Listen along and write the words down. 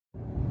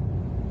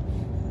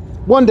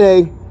One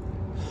day,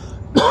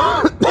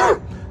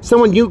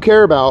 someone you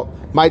care about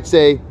might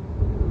say,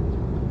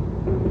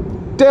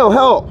 Dale,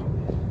 help.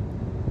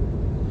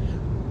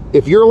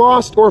 If you're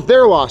lost or if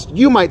they're lost,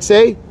 you might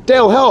say,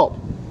 Dale, help.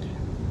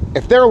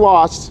 If they're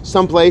lost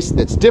someplace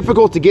that's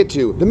difficult to get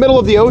to, the middle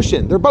of the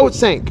ocean, their boat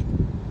sank,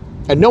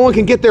 and no one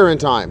can get there in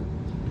time.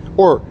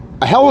 Or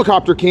a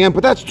helicopter can,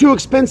 but that's too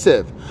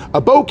expensive. A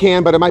boat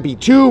can, but it might be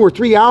 2 or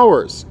 3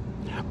 hours.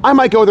 I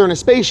might go there in a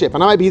spaceship,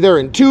 and I might be there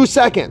in 2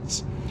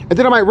 seconds. And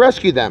then I might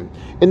rescue them.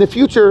 In the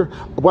future,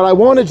 what I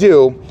want to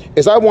do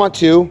is I want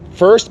to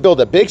first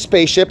build a big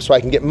spaceship so I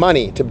can get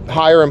money to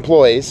hire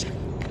employees.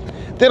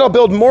 Then I'll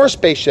build more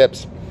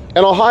spaceships,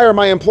 and I'll hire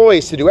my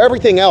employees to do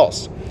everything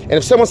else. And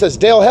if someone says,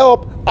 Dale,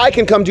 help, I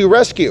can come do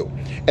rescue.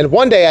 And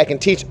one day I can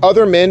teach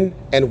other men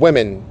and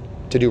women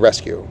to do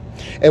rescue.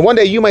 And one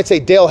day you might say,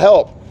 Dale,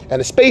 help.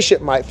 And a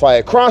spaceship might fly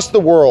across the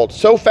world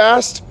so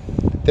fast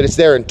that it's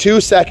there in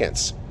 2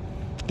 seconds.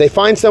 They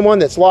find someone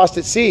that's lost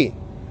at sea.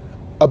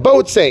 A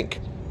boat sank.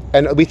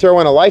 And we throw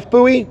in a life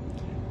buoy,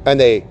 and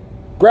they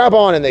grab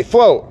on and they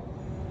float.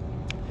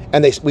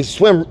 And they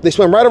swim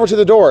right over to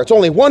the door. It's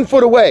only 1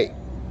 foot away.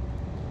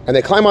 And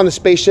they climb on the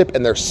spaceship,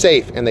 and they're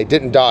safe, and they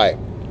didn't die.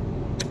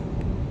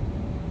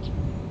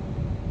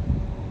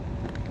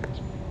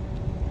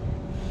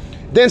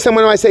 Then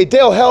someone might say,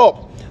 Dale,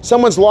 help.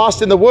 Someone's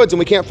lost in the woods and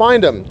we can't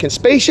find them. Can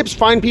spaceships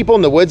find people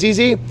in the woods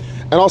easy?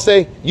 And I'll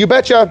say, you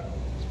betcha.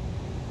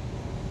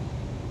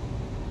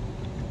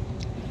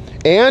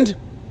 And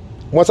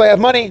once I have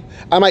money,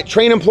 I might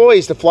train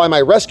employees to fly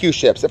my rescue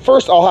ships. At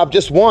first, I'll have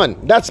just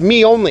 1. That's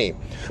me only.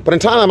 But in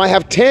time, I might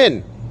have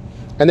 10.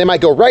 And they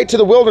might go right to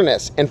the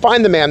wilderness and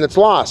find the man that's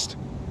lost.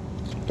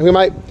 And we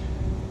might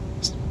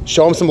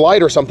show them some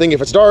light or something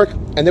if it's dark.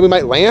 And then we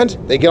might land.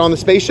 They get on the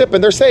spaceship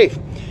and they're safe.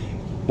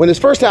 When this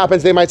first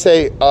happens, they might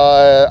say,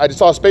 I just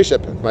saw a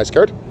spaceship. Am I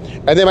scared?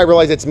 And they might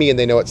realize it's me and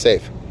they know it's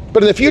safe.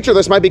 But in the future,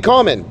 this might be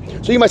common.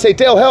 So you might say,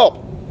 Dale,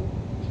 help.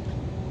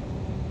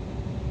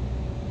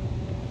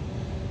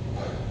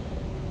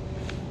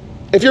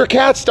 If your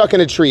cat's stuck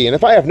in a tree and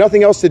if I have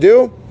nothing else to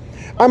do,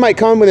 I might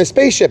come with a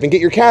spaceship and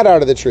get your cat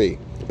out of the tree.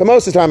 But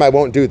most of the time, I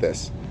won't do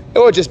this. It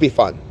would just be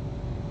fun.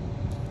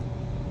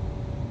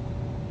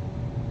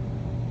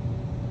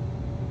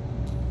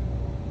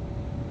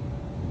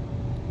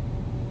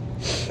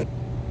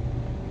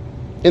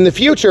 In the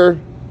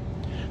future,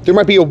 there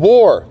might be a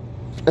war,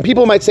 and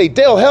people might say,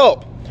 Dale,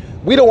 help.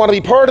 We don't want to be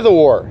part of the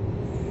war,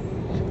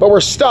 but we're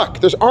stuck.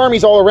 There's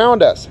armies all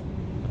around us.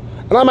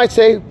 And I might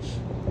say,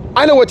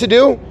 I know what to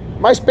do.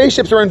 My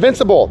spaceships are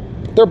invincible.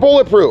 They're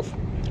bulletproof.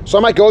 So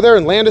I might go there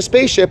and land a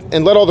spaceship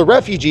and let all the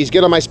refugees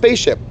get on my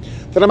spaceship.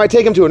 Then I might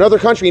take them to another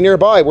country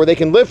nearby where they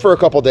can live for a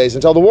couple days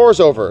until the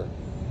war's over.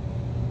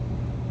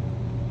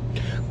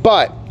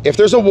 But if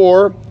there's a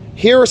war,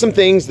 here are some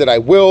things that I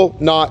will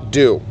not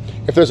do.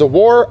 If there's a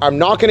war, I'm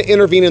not going to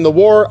intervene in the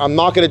war. I'm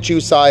not going to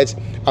choose sides.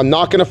 I'm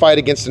not going to fight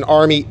against an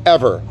army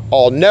ever.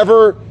 I'll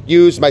never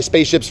use my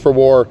spaceships for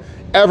war,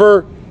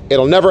 ever.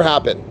 It'll never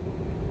happen.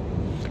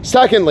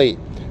 Secondly,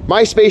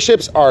 my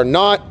spaceships are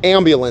not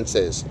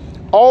ambulances.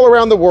 All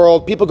around the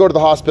world, people go to the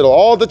hospital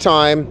all the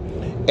time,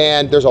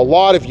 and there's a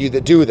lot of you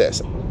that do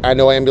this. I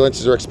know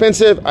ambulances are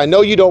expensive. I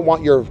know you don't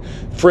want your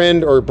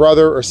friend or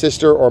brother or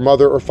sister or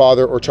mother or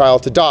father or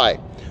child to die.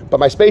 But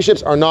my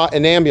spaceships are not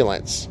an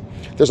ambulance.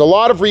 There's a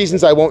lot of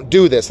reasons I won't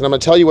do this, and I'm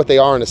going to tell you what they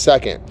are in a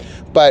second.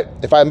 But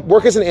if I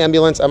work as an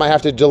ambulance, I might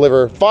have to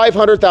deliver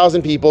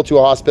 500,000 people to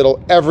a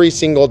hospital every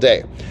single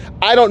day.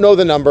 I don't know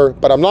the number,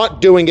 but I'm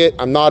not doing it.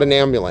 I'm not an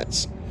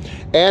ambulance.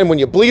 And when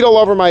you bleed all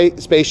over my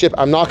spaceship,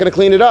 I'm not going to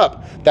clean it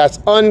up. That's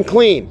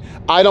unclean.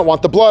 I don't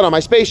want the blood on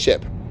my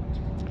spaceship.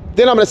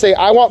 Then I'm going to say,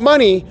 I want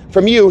money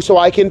from you so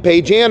I can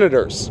pay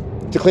janitors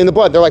to clean the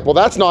blood. They're like, well,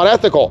 that's not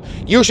ethical.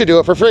 You should do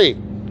it for free.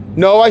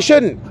 No, I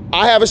shouldn't.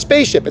 I have a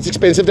spaceship. It's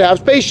expensive to have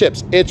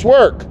spaceships. It's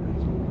work.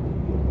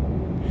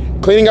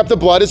 Cleaning up the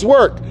blood is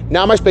work.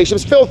 Now my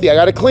spaceship's filthy. I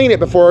got to clean it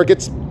before it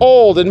gets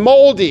old and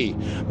moldy.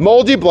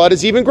 Moldy blood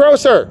is even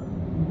grosser.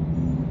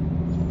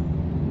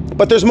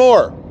 But there's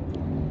more.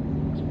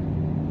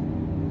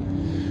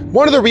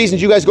 One of the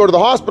reasons you guys go to the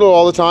hospital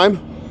all the time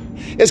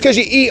is because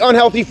you eat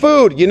unhealthy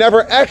food. You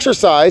never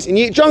exercise and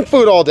you eat junk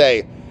food all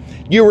day.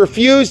 You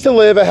refuse to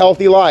live a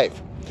healthy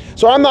life.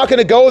 So I'm not going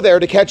to go there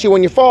to catch you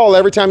when you fall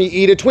every time you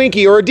eat a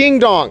Twinkie or a Ding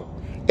Dong.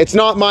 It's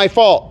not my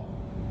fault.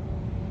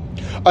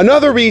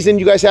 Another reason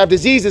you guys have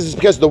diseases is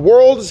because the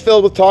world is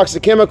filled with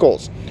toxic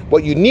chemicals.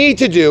 What you need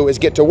to do is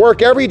get to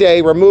work every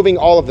day removing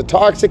all of the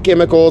toxic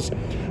chemicals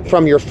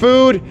from your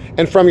food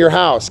and from your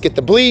house. Get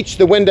the bleach,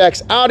 the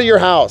Windex out of your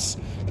house.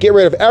 Get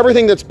rid of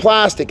everything that's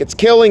plastic. It's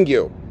killing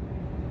you.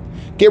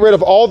 Get rid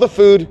of all the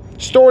food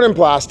stored in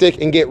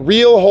plastic and get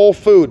real whole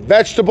food,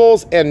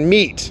 vegetables and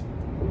meat,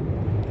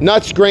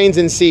 nuts, grains,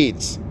 and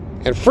seeds,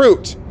 and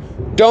fruit.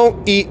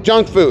 Don't eat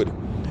junk food.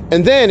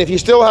 And then if you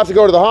still have to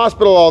go to the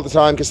hospital all the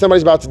time because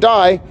somebody's about to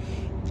die,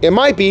 it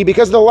might be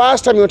because the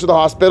last time you went to the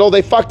hospital,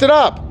 they fucked it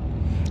up.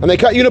 And they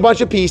cut you in a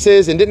bunch of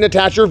pieces and didn't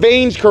attach your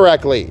veins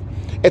correctly.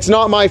 It's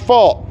not my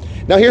fault.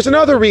 Now here's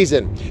another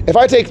reason. If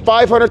I take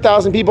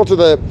 500,000 people to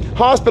the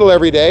hospital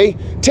every day,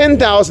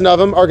 10,000 of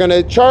them are going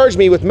to charge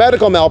me with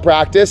medical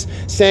malpractice,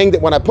 saying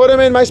that when I put them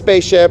in my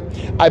spaceship,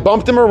 I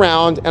bumped them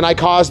around and I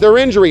caused their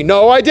injury.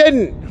 No, I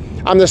didn't.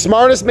 I'm the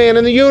smartest man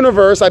in the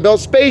universe. I built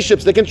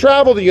spaceships that can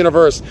travel the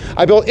universe.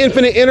 I built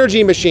infinite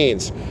energy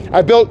machines.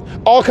 I built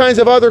all kinds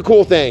of other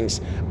cool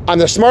things. I'm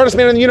the smartest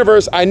man in the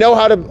universe. I know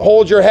how to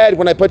hold your head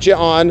when I put you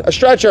on a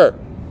stretcher.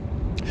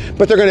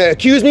 But they're going to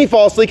accuse me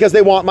falsely because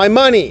they want my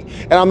money.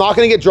 And I'm not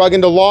going to get dragged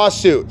into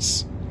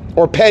lawsuits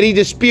or petty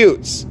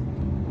disputes.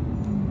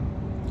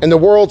 And the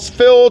world's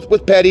filled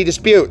with petty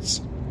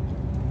disputes.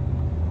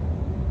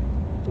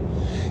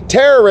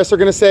 Terrorists are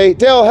going to say,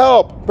 Dale,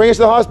 help, bring us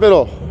to the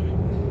hospital.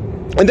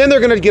 And then they're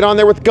going to get on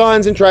there with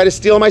guns and try to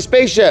steal my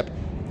spaceship.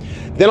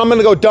 Then I'm going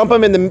to go dump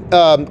them in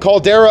the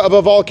caldera of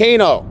a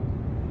volcano.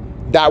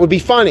 That would be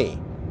funny.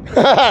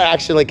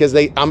 Actually, because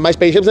my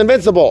spaceship's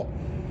invincible.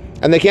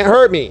 And they can't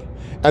hurt me.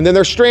 And then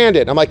they're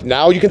stranded. I'm like,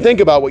 now you can think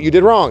about what you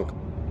did wrong.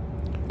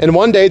 And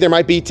one day there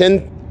might be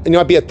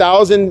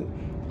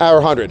 1,000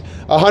 or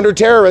 100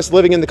 terrorists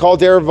living in the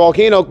caldera of a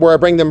volcano where I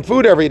bring them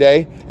food every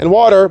day and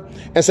water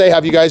and say,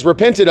 have you guys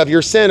repented of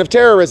your sin of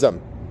terrorism?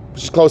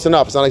 Which is close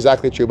enough. It's not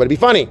exactly true, but it'd be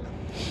funny.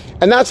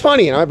 And that's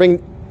funny. And I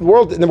bring the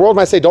world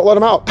might say, don't let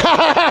them out.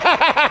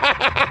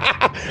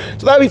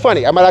 So that'd be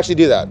funny. I might actually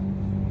do that.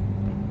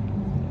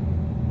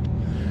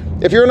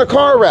 If you're in a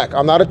car wreck,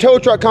 I'm not a tow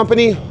truck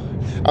company.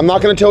 I'm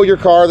not going to tow your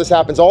car. This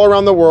happens all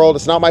around the world.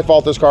 It's not my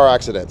fault there's car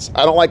accidents.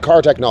 I don't like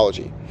car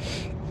technology.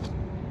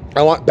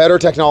 I want better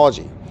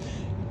technology.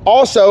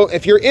 Also,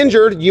 if you're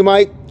injured,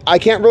 I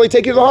can't really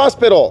take you to the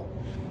hospital.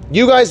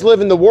 You guys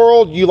live in the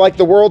world. You like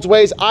the world's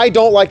ways. I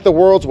don't like the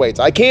world's ways.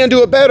 I can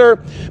do it better,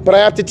 but I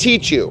have to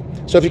teach you.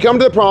 So if you come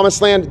to the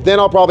promised land, then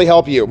I'll probably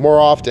help you more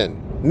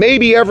often.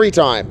 Maybe every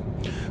time.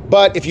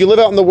 But if you live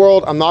out in the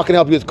world, I'm not going to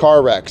help you with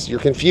car wrecks. You're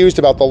confused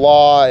about the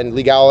law and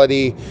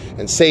legality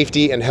and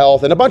safety and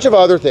health and a bunch of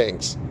other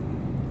things.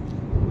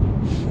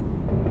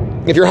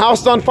 If your house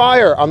is on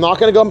fire, I'm not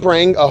going to go and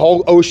bring a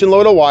whole ocean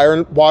load of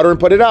water and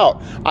put it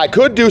out. I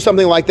could do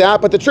something like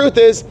that, but the truth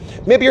is,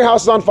 maybe your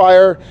house is on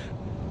fire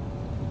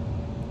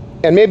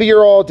and maybe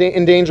you're all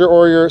in danger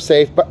or you're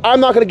safe, but I'm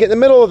not going to get in the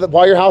middle of it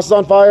while your house is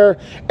on fire.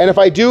 And if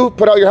I do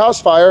put out your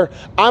house fire,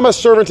 I'm a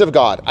servant of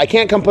God. I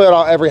can't come put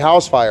out every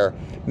house fire.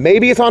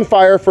 Maybe it's on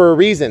fire for a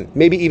reason.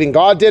 Maybe even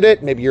God did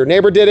it. Maybe your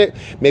neighbor did it.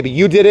 Maybe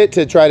you did it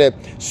to try to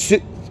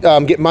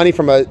get money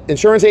from an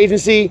insurance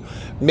agency.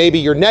 Maybe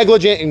you're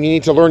negligent and you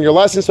need to learn your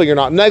lesson so you're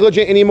not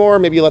negligent anymore.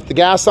 Maybe you left the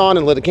gas on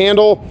and lit a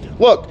candle.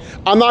 Look,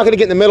 I'm not going to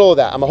get in the middle of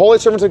that. I'm a holy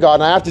servant of God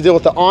and I have to deal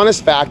with the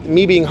honest fact,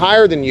 me being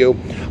higher than you,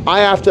 I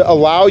have to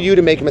allow you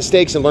to make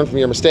mistakes and learn from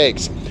your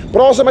mistakes.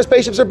 But also my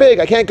spaceships are big.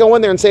 I can't go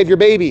in there and save your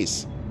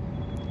babies.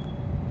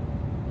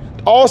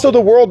 Also, the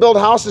world built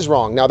houses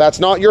wrong. Now, that's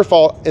not your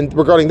fault, and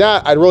regarding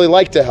that, I'd really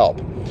like to help.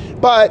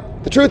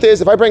 But the truth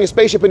is, if I bring a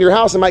spaceship into your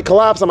house, it might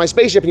collapse on my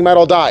spaceship and you might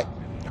all die.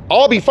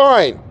 I'll be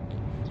fine,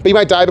 but you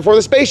might die before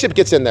the spaceship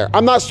gets in there.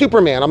 I'm not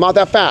Superman. I'm not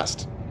that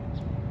fast.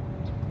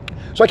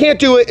 So I can't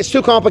do it. It's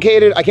too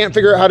complicated. I can't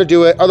figure out how to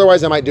do it.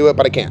 Otherwise, I might do it,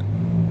 but I can't.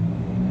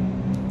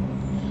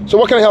 So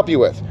what can I help you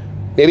with?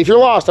 Maybe if you're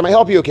lost, I might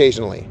help you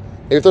occasionally.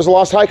 Maybe if there's a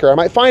lost hiker, I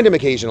might find him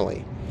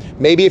occasionally.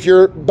 Maybe if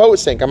your boat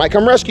sinks, I might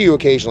come rescue you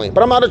occasionally.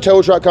 But I'm not a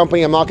tow truck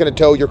company. I'm not going to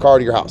tow your car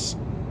to your house.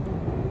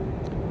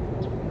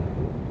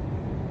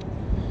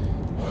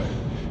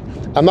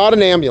 I'm not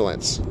an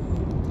ambulance.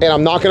 And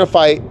I'm not going to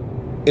fight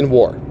in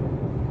war.